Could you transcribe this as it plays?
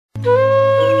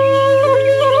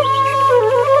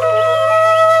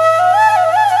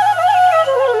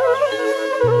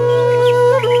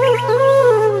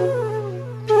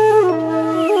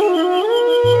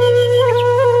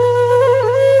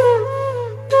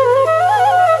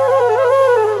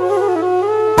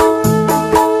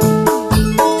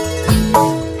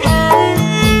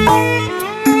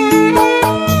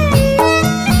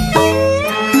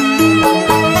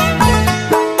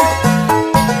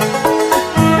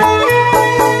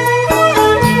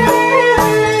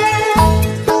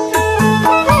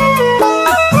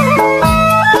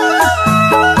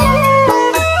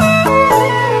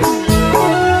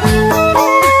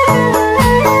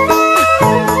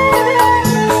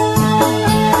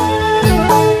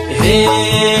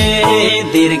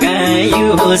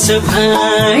यो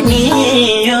सुभानी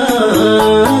यो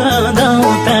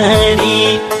दौतारी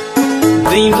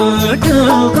दुई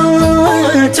मुटुको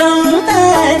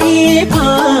चौतारी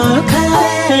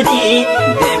पोखरी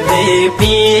देब्रे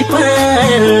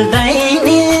पिपल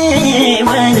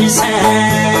दाइनेमा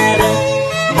सारा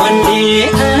मनले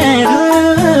अरू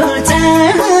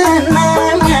चाहन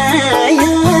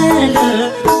मायालु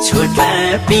छुट्ला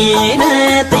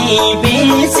पिरातै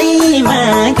बेसीमा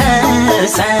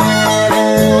सारा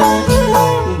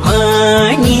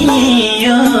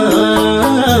भनियो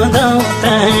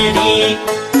दौतारी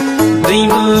दुई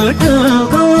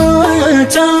मुटुको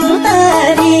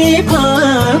चौतारी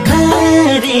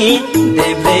पोखरी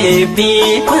देब्रे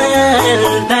पिपल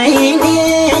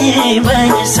दाइनेमा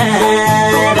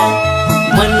सारा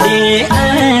मनले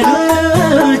अरू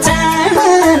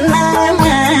चाहन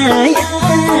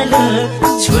मायालु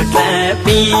छुट्ला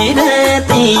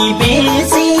पिरातै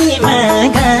बेसीमा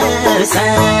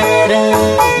सारा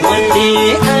मनले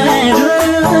अरू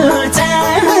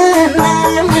चाहन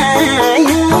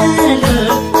मायालु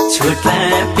छुट्ला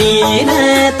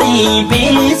पिरातै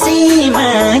बेसीमा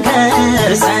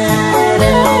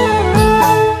सारा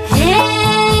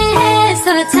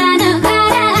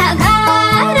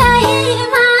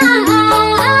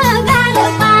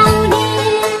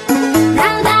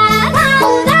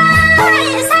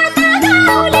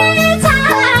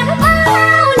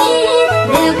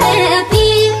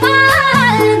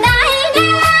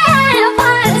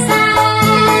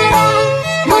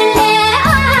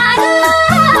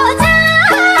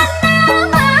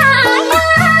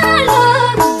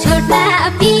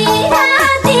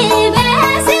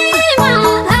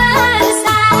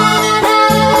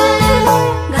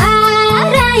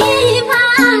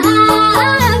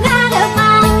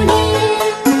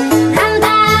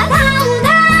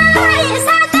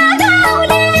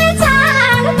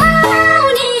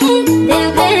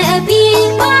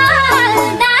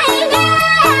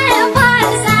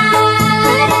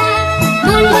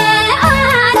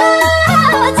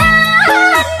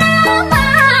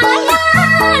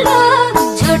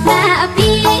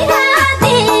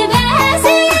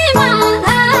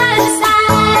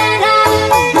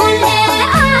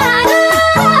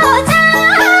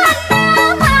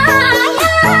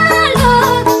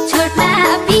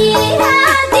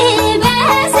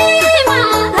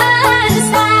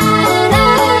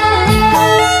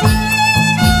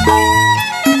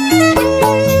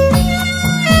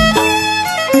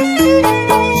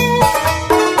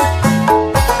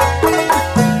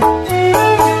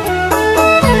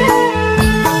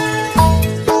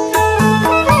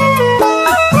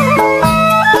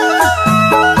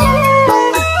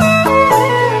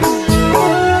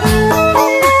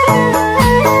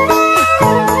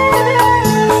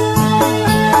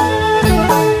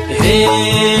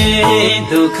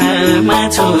दुःखमा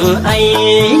छु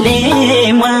अहिले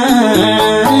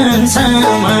मन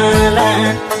समाला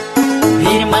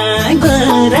भिरमा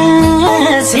गोरा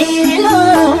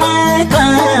सिलोमा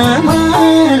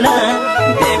कमला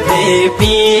देब्रे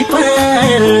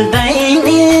पिपल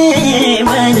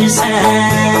दाइनेमा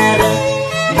सारा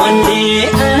मनले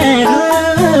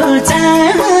अरू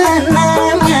चाहन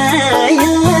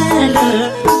मायालु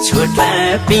छुट्ला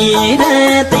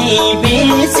पिरातै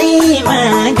बेसीमा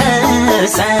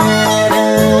सारा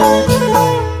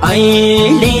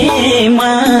अहिले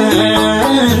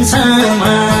मन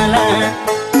समाला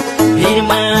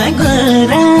भिरमा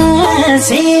गोरा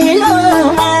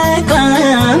सिलोमा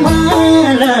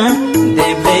कमला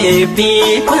देब्रे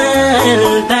पिपल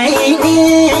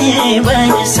दाइनेमा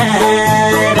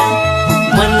सारा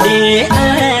मनले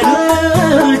अरू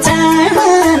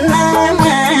चाहन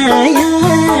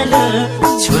मायालु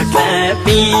छुट्ला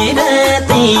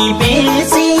पिरातै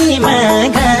बेसीमा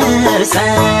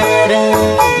सारा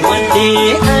मनले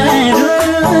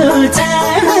अरू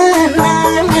चाहन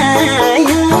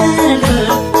मायालु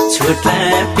छुट्ला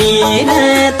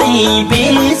पिरातै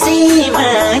बेसीमा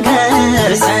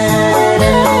सारा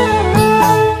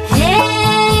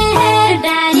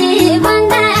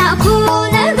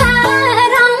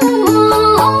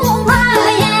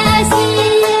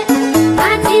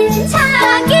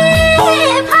Yeah.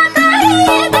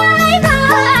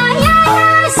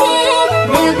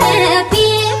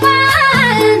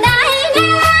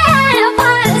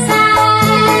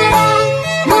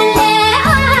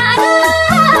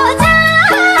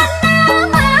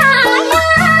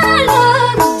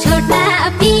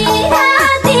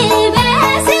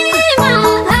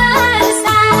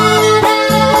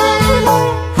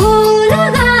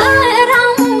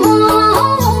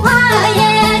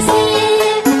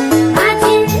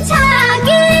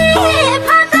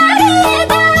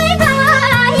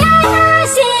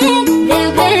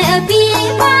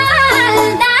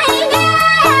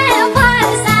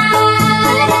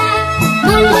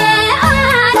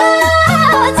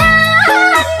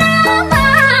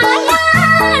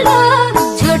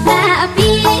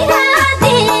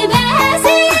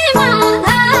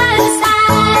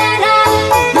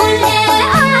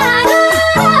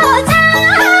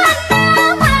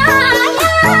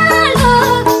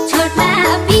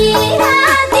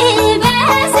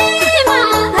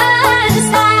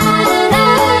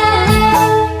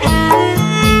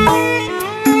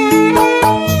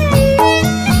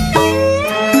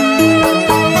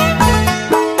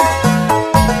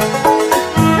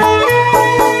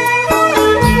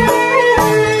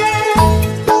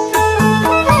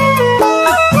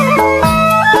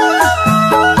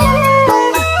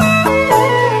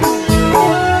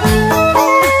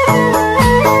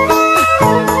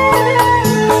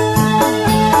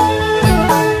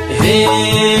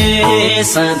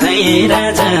 सधैँ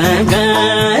राजा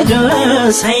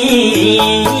गरोस् है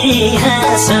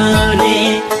हाँसोले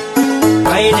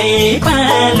कहिल्यै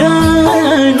पालो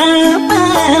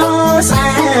नपाओस्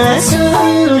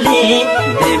आँसुले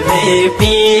देब्रे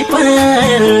पिपल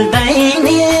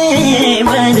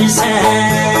दाइनेमा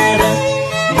सारा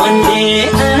मनले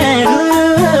अरू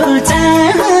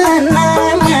चाहन्न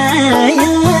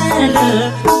मायालु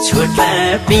छुट्ला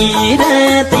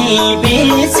पिराती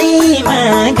बेसीमा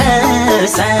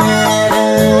घसारा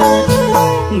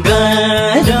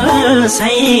गरोस्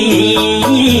है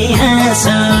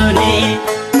हाँसोले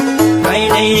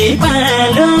कहिल्यै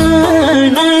पालो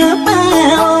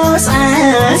नपाओस्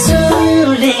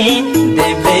आँसुले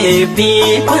देब्रे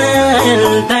पिपल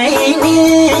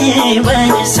दाइनेमा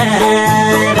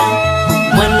सारा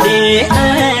मनले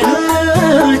अरू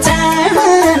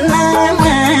चाहन्न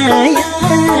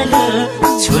मायालु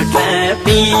छुट्ला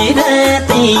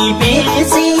पिराती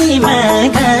बेसीमा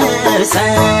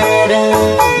घसारा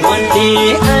मनले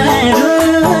अरू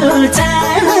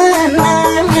चाहन्न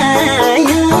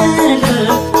मायालु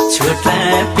छुट्ला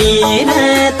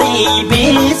पिराती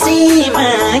बेसीमा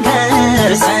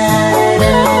घसारा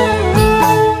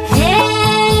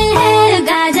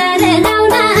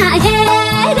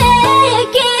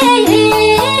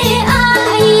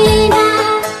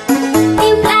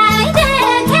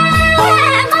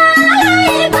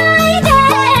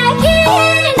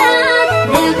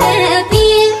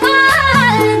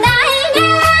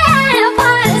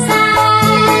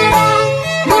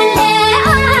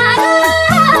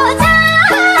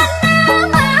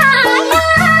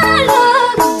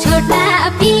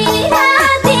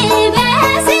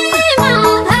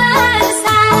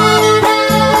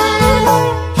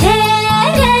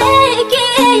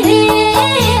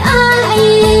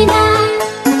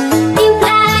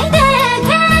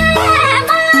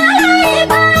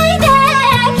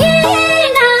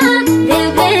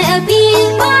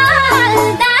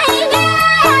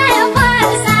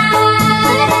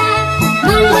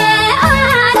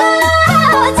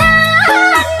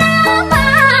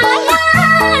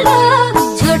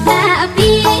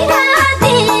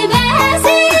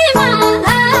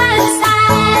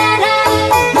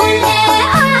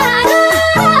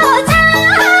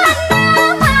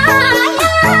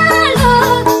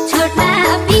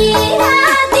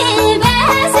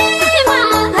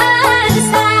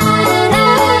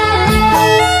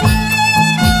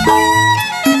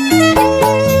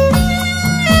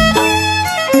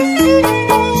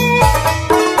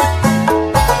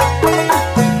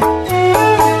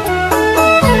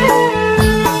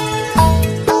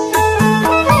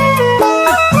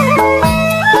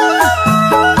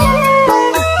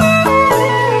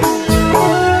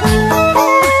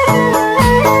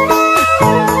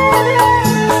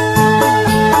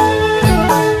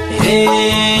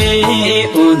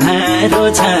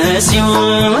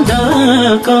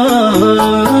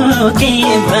के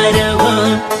भरबो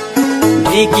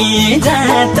ढेकी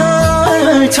जातो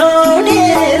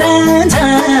छोडेर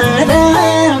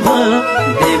झरबो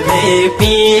देब्रे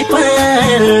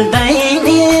पिपल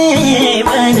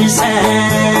दाइनेमा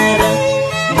सारा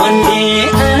मनले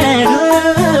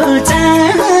अरू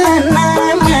चाहन्न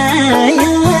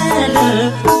मायालु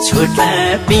छुट्ला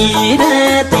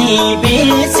पिराती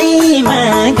बेसीमा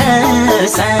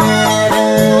घसारा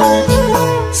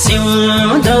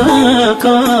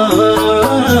सिउँदोको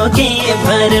के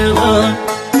भरबो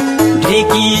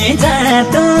ढेकी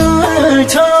जातो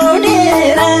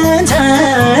छोडेर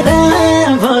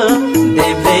झरबो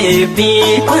देब्रे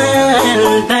पिपल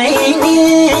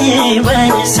दाइनेमा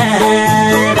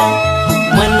सारा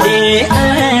मनले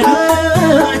अरू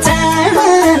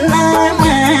चाहन्न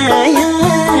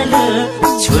मायालु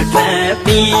छुट्ला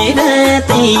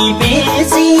पिराती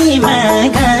बेसीमा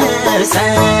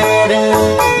घसारा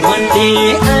मनले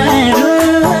अरू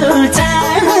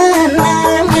चाहन्न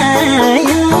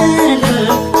मायालु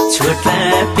छुट्ला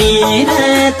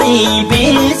पिराती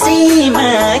बेसीमा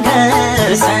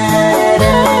घसारा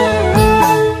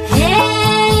Yeah.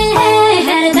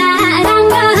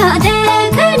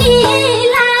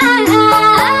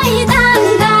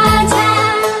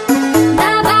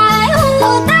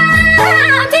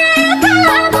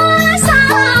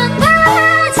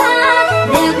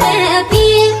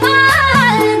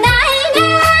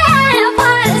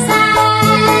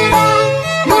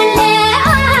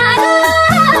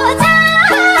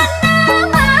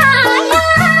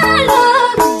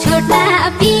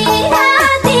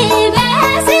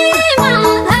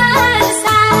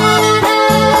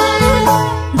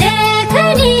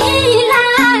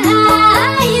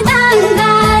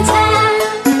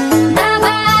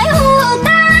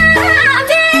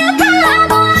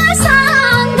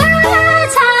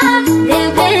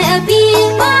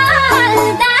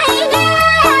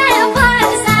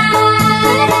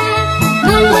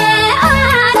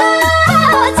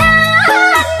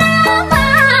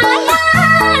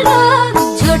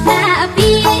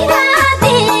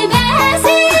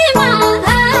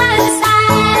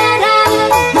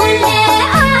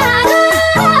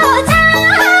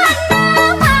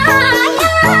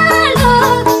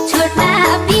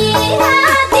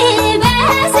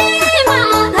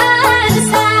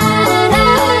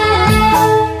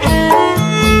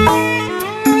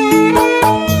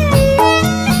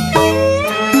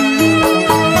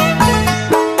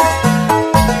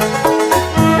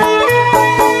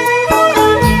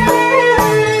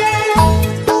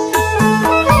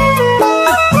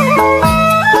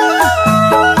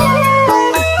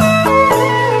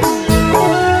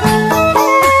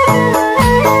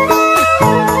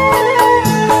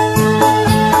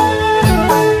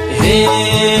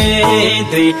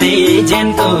 दुईटै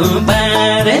ज्यानको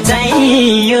बार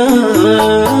चाहियो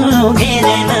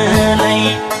घेर्नलाई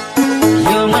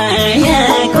यो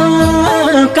मायाको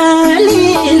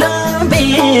कालिलो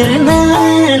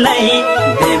बेर्नलाई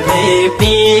देब्रे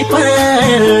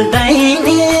पिपल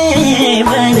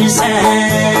दाइनेमा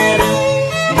सारा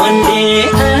मनले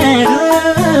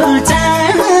अरू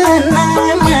चाहन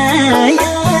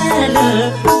मायालु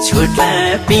छुट्ला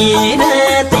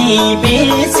पिरती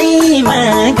बेसीमा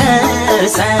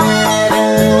सारा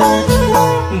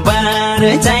बार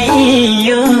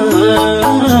चाहियो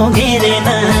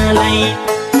घेर्नलाई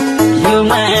यो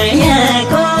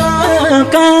मायाको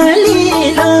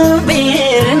कालिलो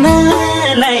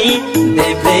बेर्नलाई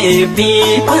देब्रे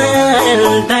पिपल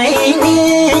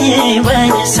दाइनेमा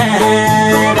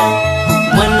सारा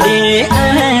मनले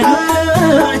अरू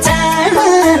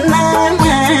चाहन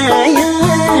मायालु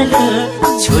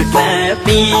छुट्ला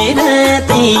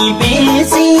पिरती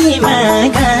बेसीमा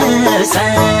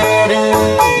सारा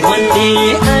मनले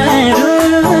अरू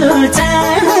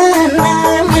चाहन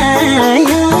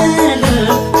मायालु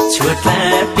छुट्ला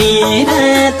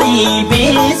पिरती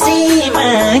बेसीमा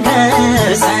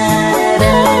सारा